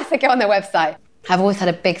 I said, go on their website. I've always had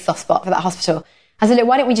a big soft spot for that hospital. I said, look,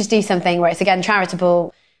 why don't we just do something where it's, again,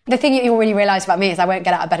 charitable? The thing you'll really realise about me is I won't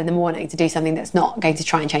get out of bed in the morning to do something that's not going to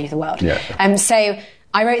try and change the world. Yeah. So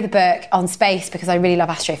I wrote the book on space because I really love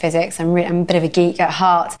astrophysics. I'm a bit of a geek at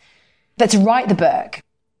heart. But to write the book,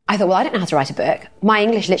 I thought, well, I don't know how to write a book. My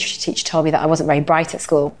English literature teacher told me that I wasn't very bright at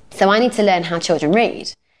school. So I need to learn how children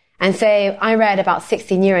read. And so I read about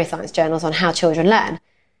 60 neuroscience journals on how children learn.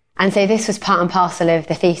 And so this was part and parcel of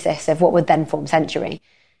the thesis of what would then form Century.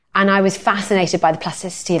 And I was fascinated by the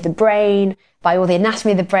plasticity of the brain, by all the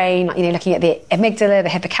anatomy of the brain, like, looking at the amygdala, the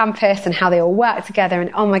hippocampus, and how they all work together.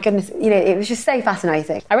 And oh my goodness, it was just so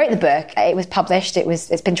fascinating. I wrote the book. It was published.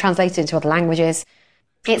 It's been translated into other languages.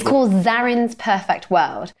 It's called Zarin's Perfect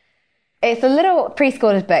World. It's a little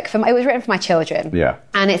preschooler's book. It was written for my children. Yeah.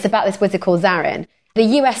 And it's about this wizard called Zarin. The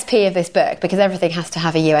USP of this book, because everything has to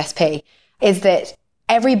have a USP, is that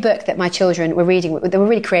every book that my children were reading, they were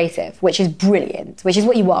really creative, which is brilliant, which is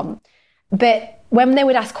what you want. But when they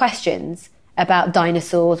would ask questions about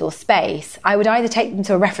dinosaurs or space, I would either take them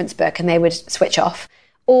to a reference book and they would switch off,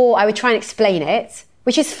 or I would try and explain it,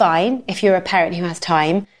 which is fine if you're a parent who has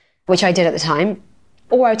time, which I did at the time,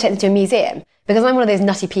 or I would take them to a museum, because I'm one of those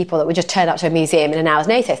nutty people that would just turn up to a museum in an hour's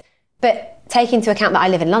notice. But take into account that I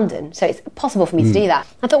live in London, so it's possible for me to do that.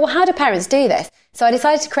 I thought, well, how do parents do this? So I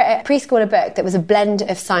decided to create a preschooler book that was a blend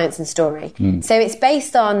of science and story. So it's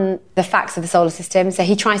based on the facts of the solar system. So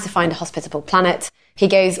he tries to find a hospitable planet. He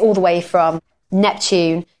goes all the way from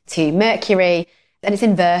Neptune to Mercury, and it's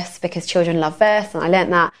in verse because children love verse, and I learnt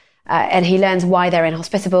that. And he learns why they're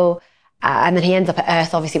inhospitable. And then he ends up at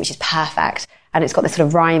Earth, obviously, which is perfect. And it's got this sort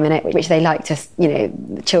of rhyme in it, which they like to,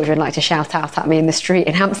 the children like to shout out at me in the street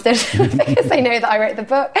in Hampstead because they know that I wrote the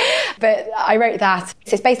book. But I wrote that.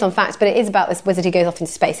 So it's based on facts, but it is about this wizard who goes off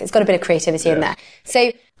into space. It's got a bit of creativity in there.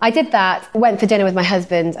 So I did that, went for dinner with my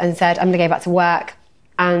husband and said, I'm going to go back to work.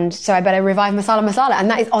 And so I better revive Masala Masala. And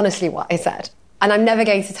that is honestly what I said. And I'm never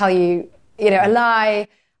going to tell you, a lie.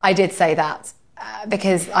 I did say that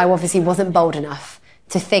because I obviously wasn't bold enough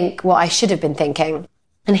to think what I should have been thinking.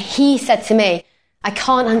 And he said to me, I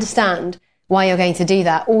can't understand why you're going to do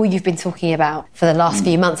that. All you've been talking about for the last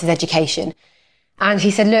few months is education. And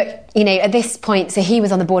he said, look, at this point, so he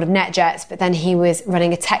was on the board of NetJets, but then he was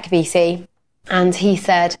running a tech VC. And he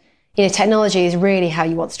said, technology is really how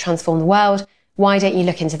you want to transform the world. Why don't you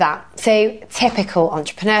look into that? So typical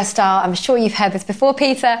entrepreneur style. I'm sure you've heard this before,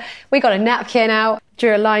 Peter. We got a napkin out,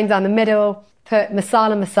 drew a line down the middle, put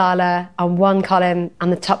Masala Masala on one column, and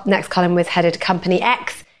the top next column was headed Company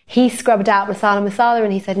X. He scrubbed out Masala Masala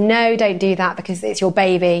and he said, no, don't do that because it's your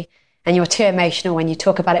baby and you're too emotional when you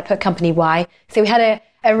talk about it. Put Company Y. So we had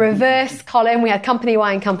a reverse column. We had Company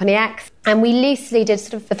Y and Company X, and we loosely did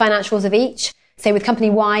sort of the financials of each. So with Company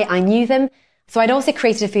Y, I knew them. So I'd also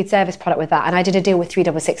created a food service product with that, and I did a deal with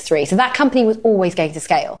 3663. So that company was always going to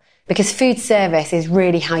scale because food service is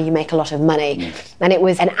really how you make a lot of money. And it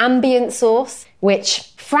was an ambient sauce,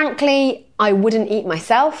 which frankly, I wouldn't eat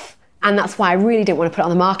myself. And that's why I really didn't want to put it on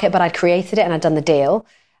the market, but I'd created it and I'd done the deal.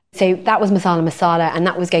 So that was Masala Masala, and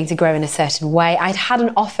that was going to grow in a certain way. I'd had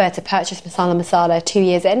an offer to purchase Masala Masala 2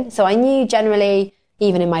 years in. So I knew generally,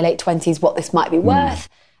 even in my late 20s, what this might be worth.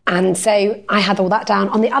 And so I had all that down.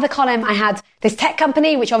 On the other column, I had this tech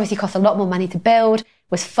company, which obviously cost a lot more money to build,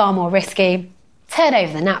 was far more risky. Turn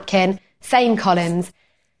over the napkin, same columns.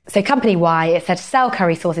 So Company Y, it said sell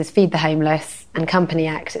curry sauces, feed the homeless. And Company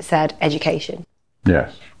X, it said education.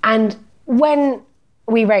 Yes. And when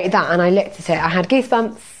we wrote that and I looked at it, I had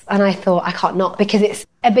goosebumps and I thought, I can't not, because it's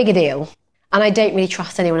a bigger deal and I don't really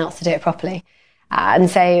trust anyone else to do it properly. And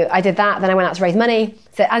so I did that. Then I went out to raise money.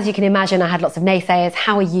 So as you can imagine, I had lots of naysayers.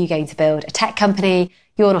 How are you going to build a tech company?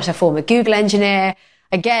 You're not a former Google engineer.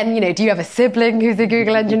 Again, do you have a sibling who's a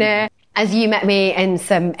Google engineer? As you met me in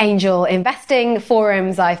some angel investing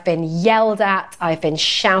forums, I've been yelled at. I've been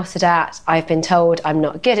shouted at. I've been told I'm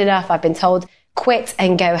not good enough. I've been told quit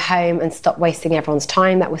and go home and stop wasting everyone's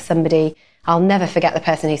time. That was somebody, I'll never forget the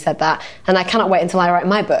person who said that. And I cannot wait until I write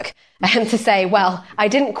my book to say, well, I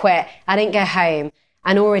didn't quit, I didn't go home.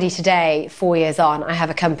 And already today, 4 years on, I have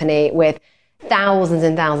a company with thousands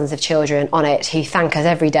and thousands of children on it who thank us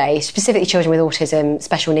every day, specifically children with autism,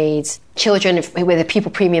 special needs, children with a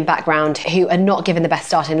pupil premium background who are not given the best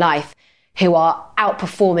start in life, who are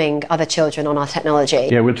outperforming other children on our technology.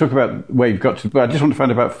 Yeah, we'll talk about where you've got to, but I just want to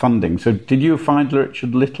find out about funding. So did you find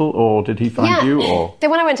Richard Little or did he find you? Or? So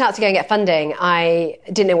when I went out to go and get funding, I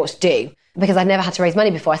didn't know what to do because I'd never had to raise money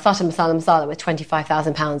before. I started Masala Masala with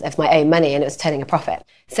 £25,000 of my own money and it was turning a profit.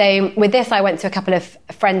 So with this, I went to a couple of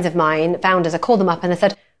friends of mine, founders. I called them up and I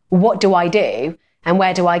said, what do I do and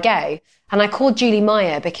where do I go? And I called Julie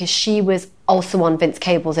Meyer because she was also on Vince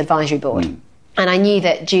Cable's advisory board. And I knew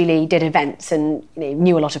that Julie did events and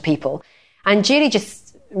knew a lot of people. And Julie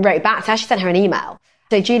just wrote back. So I actually sent her an email.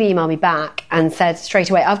 So Julie emailed me back and said straight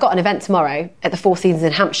away, I've got an event tomorrow at the Four Seasons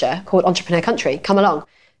in Hampshire called Entrepreneur Country. Come along.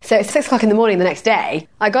 So at 6 o'clock in the morning the next day,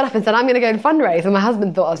 I got up and said, I'm going to go and fundraise. And my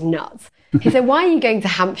husband thought I was nuts. He said, why are you going to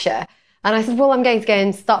Hampshire? And I said, well, I'm going to go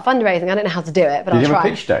and start fundraising. I don't know how to do it, but I'll try. Did you have a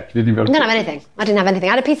pitch deck? I didn't have anything.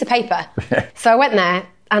 I had a piece of paper. So I went there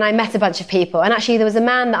and I met a bunch of people. And actually there was a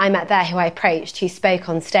man that I met there who I approached, who spoke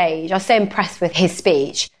on stage. I was so impressed with his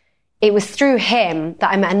speech. It was through him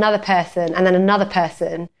that I met another person and then another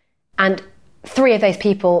person. And 3 of those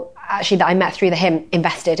people actually that I met through him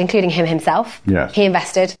invested, including him himself. Yes. He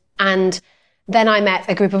invested. And then I met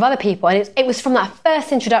a group of other people. And it was from that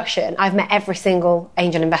first introduction, I've met every single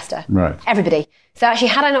angel investor. Right. Everybody. So actually,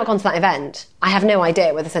 had I not gone to that event, I have no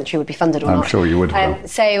idea whether Century would be funded or not. I'm sure you would have.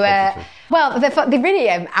 Well, the really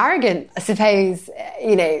arrogant, I suppose,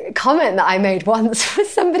 comment that I made once was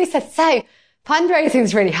somebody said, so,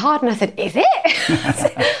 fundraising's really hard. And I said, is it?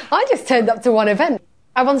 I just turned up to one event.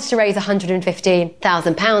 I wanted to raise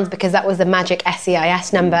 £115,000 because that was the magic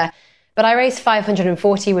SEIS number. But I raised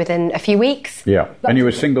 540 within a few weeks. Yeah. And you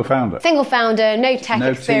were single founder? Single founder, no tech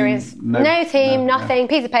experience, no team, nothing, no.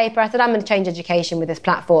 Piece of paper. I said, I'm going to change education with this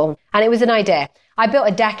platform. And it was an idea. I built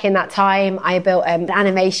a deck in that time. I built an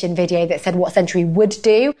animation video that said what Century would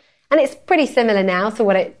do. And it's pretty similar now to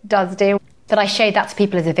what it does do. But I showed that to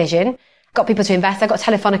people as a vision. Got people to invest. I got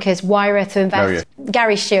Telefonica's Wyra to invest. Oh, yeah.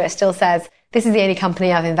 Gary Stewart still says, this is the only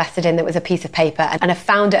company I've invested in that was a piece of paper and a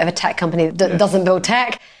founder of a tech company that doesn't build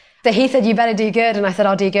tech. So he said, you better do good. And I said,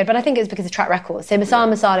 I'll do good. But I think it was because of track record. So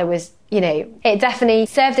Masala Masala was, it definitely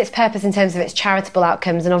served its purpose in terms of its charitable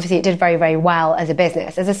outcomes. And obviously it did very, very well as a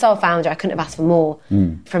business. As a sole founder, I couldn't have asked for more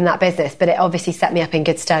from that business. But it obviously set me up in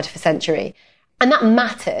good stead for Century. And that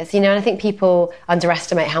matters, and I think people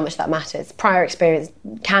underestimate how much that matters. Prior experience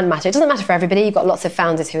can matter. It doesn't matter for everybody. You've got lots of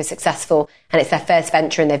founders who are successful and it's their first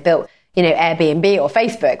venture and they've built, Airbnb or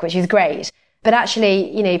Facebook, which is great. But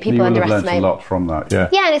actually, people underestimate. You learned a lot from that, yeah.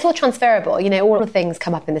 Yeah, and it's all transferable. All the things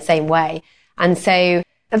come up in the same way. And so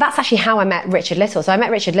that's actually how I met Richard Little. So I met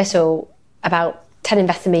Richard Little about 10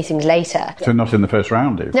 investor meetings later. So not in the first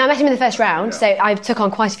round, even? No, I met him in the first round. Yeah. So I took on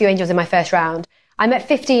quite a few angels in my first round. I met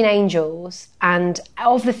 15 angels, and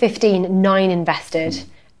of the 15, 9 invested.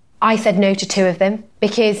 I said no to 2 of them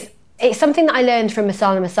because it's something that I learned from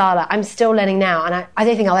Masala Masala. I'm still learning now, and I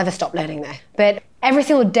don't think I'll ever stop learning though. But every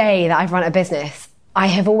single day that I've run a business, I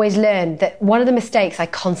have always learned that one of the mistakes I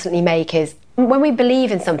constantly make is when we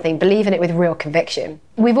believe in something, believe in it with real conviction.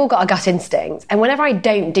 We've all got a gut instinct, and whenever I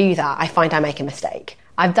don't do that, I find I make a mistake.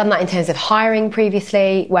 I've done that in terms of hiring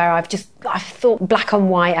previously, where I've thought black on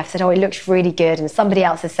white. I've said, oh, it looks really good. And somebody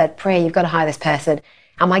else has said, Priya, you've got to hire this person.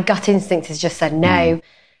 And my gut instinct has just said no.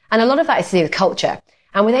 And a lot of that is to do with culture.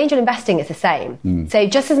 And with angel investing, it's the same. So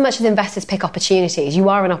just as much as investors pick opportunities, you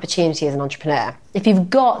are an opportunity as an entrepreneur. If you've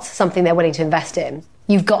got something they're willing to invest in,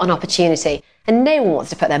 you've got an opportunity. And no one wants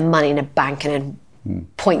to put their money in a bank and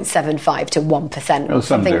 0.75 to 1%. Well,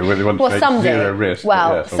 some do. Really want to take zero risk.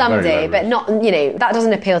 Well, some do, but not, that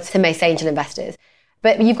doesn't appeal to most angel investors.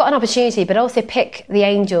 But you've got an opportunity, but also pick the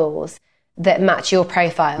angels that match your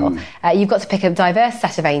profile. You've got to pick a diverse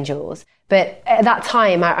set of angels. But at that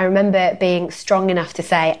time, I remember being strong enough to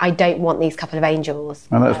say, I don't want these couple of angels.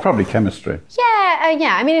 And that's probably chemistry. Yeah.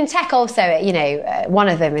 I mean, in tech also, one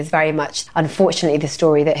of them is very much, unfortunately, the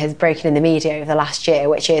story that has broken in the media over the last year,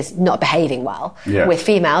 which is not behaving well with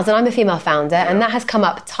females. And I'm a female founder, and that has come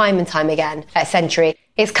up time and time again at Century.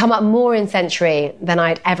 It's come up more in Century than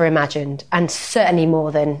I'd ever imagined, and certainly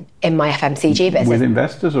more than in my FMCG business. With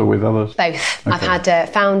investors or with others? Both. Okay. I've had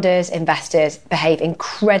founders, investors behave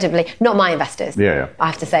incredibly, not my investors. Yeah. I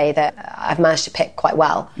have to say that I've managed to pick quite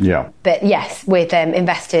well. Yeah. But yes, with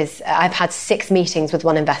investors, I've had 6 meetings with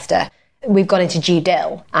one investor. We've gone into due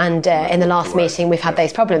dil, and in the last meeting we've had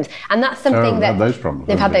those problems, and that's something that those problems,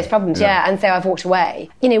 they've had those problems, and so I've walked away.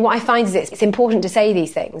 What I find is it's important to say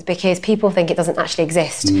these things because people think it doesn't actually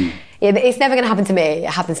exist. It's never going to happen to me;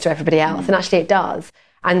 it happens to everybody else, and actually it does.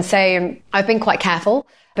 And so I've been quite careful.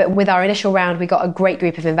 But with our initial round, we got a great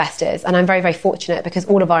group of investors, and I'm very, very fortunate because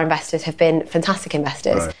all of our investors have been fantastic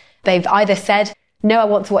investors. Right. They've either said, "No, I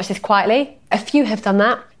want to watch this quietly." A few have done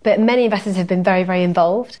that, but many investors have been very, very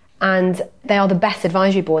involved. And they are the best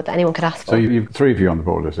advisory board that anyone could ask for. So you've 3 of you on the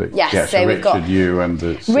board, is it? Yes. So we've Richard, got you and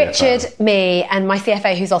the CFO. Richard, me, and my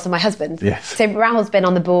CFO, who's also my husband. Yes. So Rahul's been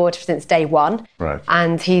on the board since day one. Right.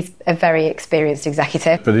 And he's a very experienced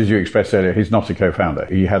executive. But as you expressed earlier, he's not a co-founder.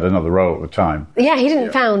 He had another role at the time. Yeah, he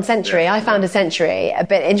didn't found Century. I founded Century.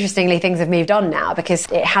 But interestingly, things have moved on now because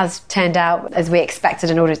it has turned out as we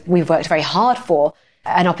expected and we've worked very hard for.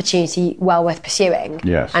 an opportunity well worth pursuing.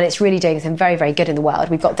 Yes. And it's really doing some very, very good in the world.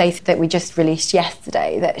 We've got data that we just released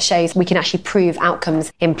yesterday that shows we can actually prove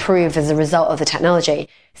outcomes improve as a result of the technology.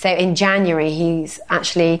 So in January, he's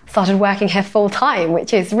actually started working here full time,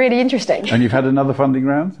 which is really interesting. And you've had another funding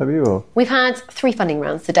round, have you? Or? We've had 3 funding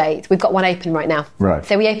rounds to date. We've got one open right now. Right.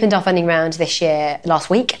 So we opened our funding round this year, last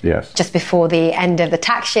week. Yes. Just before the end of the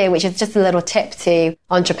tax year, which is just a little tip to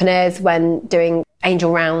entrepreneurs when doing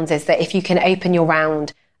angel rounds, is that if you can open your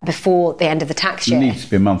round before the end of the tax year. It needs to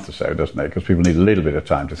be a month or so, doesn't it? Because people need a little bit of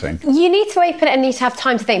time to think. You need to open it and need to have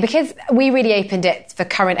time to think, because we really opened it for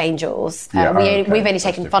current angels. We've only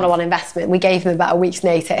taken follow-on investment. We gave them about a week's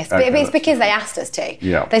notice. But it's because they asked us to.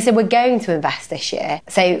 Yeah. They said, we're going to invest this year.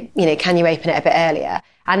 So, can you open it a bit earlier?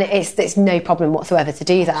 And it's no problem whatsoever to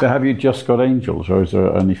do that. So have you just got angels, or is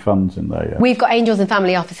there any funds in there yet? We've got angels and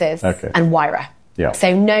family offices and Wyra. Yeah.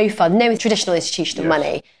 So no fund, no traditional institutional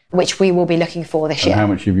money, which we will be looking for this year. And how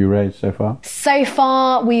much have you raised so far? So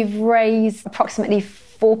far, we've raised approximately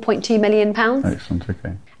 £4.2 million. Excellent,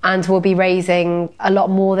 okay. And we'll be raising a lot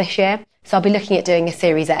more this year. So I'll be looking at doing a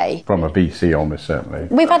Series A. From a VC almost certainly.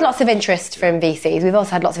 We've had lots of interest from VCs. We've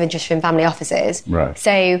also had lots of interest from family offices. Right.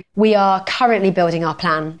 So we are currently building our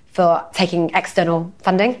plan for taking external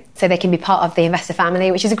funding so they can be part of the investor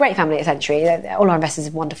family, which is a great family at Century. All our investors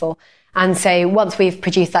are wonderful. And so once we've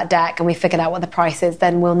produced that deck and we've figured out what the price is,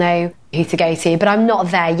 then we'll know who to go to. But I'm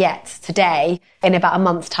not there yet today. In about a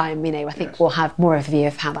month's time, I think we'll have more of a view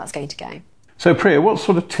of how that's going to go. So Priya, what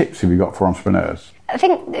sort of tips have you got for entrepreneurs? I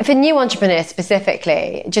think for new entrepreneurs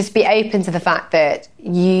specifically, just be open to the fact that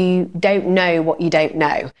you don't know what you don't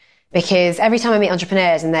know. Because every time I meet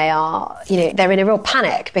entrepreneurs and they are, they're in a real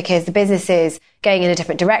panic because the business is going in a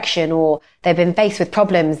different direction or they've been faced with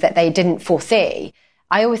problems that they didn't foresee.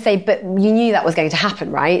 I always say, but you knew that was going to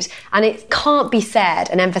happen, right? And it can't be said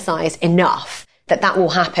and emphasised enough that that will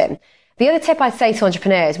happen. The other tip I'd say to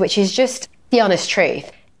entrepreneurs, which is just the honest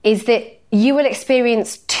truth, is that you will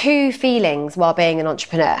experience 2 feelings while being an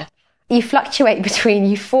entrepreneur. You fluctuate between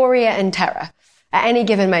euphoria and terror at any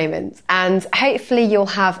given moment. And hopefully you'll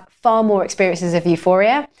have far more experiences of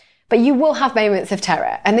euphoria, but you will have moments of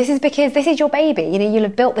terror. And this is because this is your baby. You'll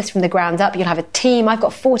have built this from the ground up. You'll have a team. I've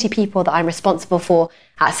got 40 people that I'm responsible for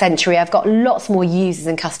at Century. I've got lots more users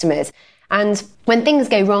and customers. And when things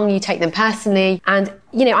go wrong, you take them personally. And,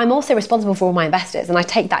 I'm also responsible for all my investors. And I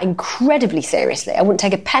take that incredibly seriously. I wouldn't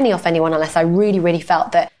take a penny off anyone unless I really, really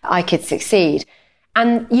felt that I could succeed.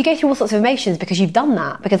 And you go through all sorts of emotions because you've done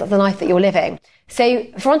that, because that's the life that you're living. So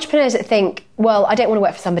for entrepreneurs that think, well, I don't want to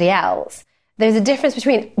work for somebody else, there's a difference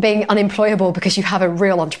between being unemployable because you have a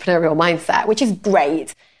real entrepreneurial mindset, which is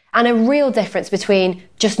great, and a real difference between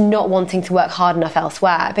just not wanting to work hard enough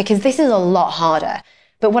elsewhere, because this is a lot harder.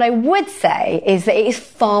 But what I would say is that it is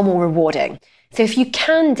far more rewarding. So if you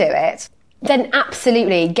can do it, then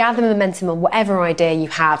absolutely gather momentum on whatever idea you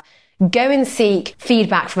have. Go and seek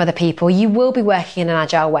feedback from other people. You will be working in an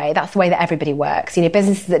agile way. That's the way that everybody works.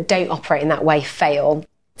 Businesses that don't operate in that way fail.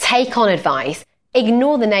 Take on advice.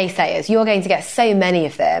 Ignore the naysayers. You're going to get so many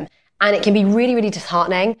of them, and it can be really, really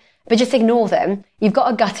disheartening, but just ignore them. You've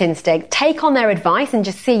got a gut instinct. Take on their advice and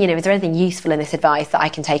just see, is there anything useful in this advice that I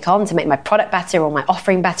can take on to make my product better or my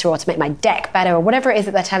offering better or to make my deck better or whatever it is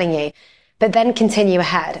that they're telling you. But then continue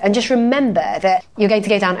ahead and just remember that you're going to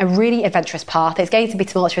go down a really adventurous path. It's going to be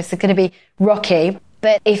tumultuous. It's going to be rocky.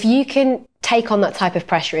 But if you can take on that type of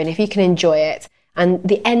pressure and if you can enjoy it, and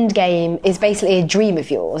the end game is basically a dream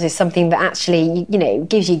of yours, is something that actually,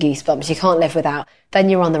 gives you goosebumps, you can't live without, then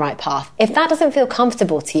you're on the right path. If that doesn't feel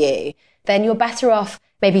comfortable to you, then you're better off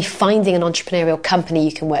maybe finding an entrepreneurial company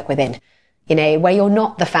you can work within, where you're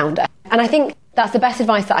not the founder. And I think that's the best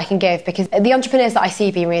advice that I can give, because the entrepreneurs that I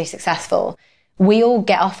see being really successful, we all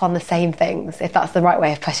get off on the same things, if that's the right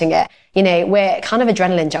way of putting it. We're kind of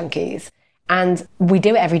adrenaline junkies and we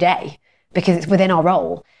do it every day because it's within our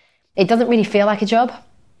role. It doesn't really feel like a job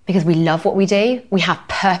because we love what we do. We have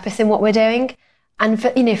purpose in what we're doing. And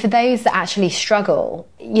for those that actually struggle,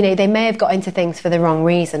 they may have got into things for the wrong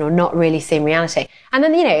reason or not really seeing reality. And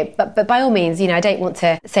then, but by all means, I don't want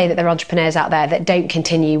to say that there are entrepreneurs out there that don't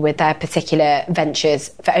continue with their particular ventures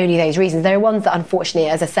for only those reasons. There are ones that, unfortunately,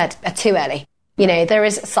 as I said, are too early. There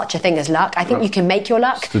is such a thing as luck. I think you can make your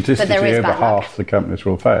luck, but there is bad luck. Over half the companies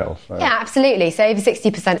will fail. So. Yeah, absolutely. So over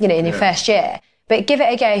 60%, in your first year. But give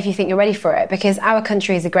it a go if you think you're ready for it, because our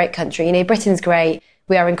country is a great country. Britain's great.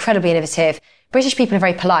 We are incredibly innovative. British people are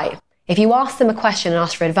very polite. If you ask them a question and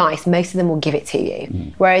ask for advice, most of them will give it to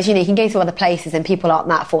you. Whereas, you can go to other places and people aren't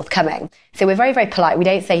that forthcoming. So we're very, very polite. We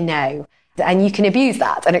don't say no. And you can abuse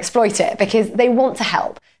that and exploit it because they want to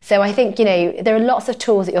help. So I think, there are lots of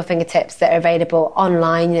tools at your fingertips that are available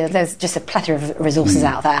online. There's just a plethora of resources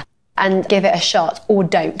out there. And give it a shot or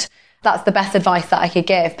don't. That's the best advice that I could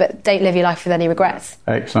give, but don't live your life with any regrets.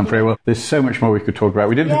 Excellent, Priya. Well, there's so much more we could talk about.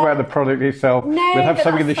 We didn't talk about the product itself. No, we'll have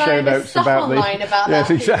something in the show notes about the... Yes,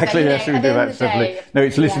 exactly. Yes, we do that. Definitely. No,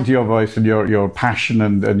 it's listen to your voice and your passion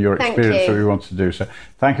and your experience that we want to do. So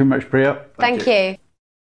thank you very much, Priya. Thank you.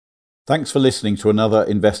 Thanks for listening to another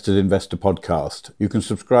Invested Investor podcast. You can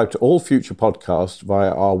subscribe to all future podcasts via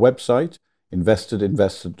our website,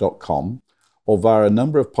 investedinvestor.com, or via a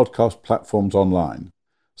number of podcast platforms online.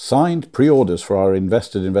 Signed pre-orders for our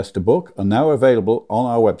Invested Investor book are now available on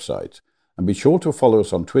our website. And be sure to follow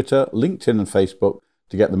us on Twitter, LinkedIn and Facebook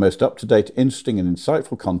to get the most up-to-date, interesting and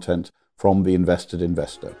insightful content from the Invested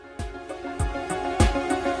Investor.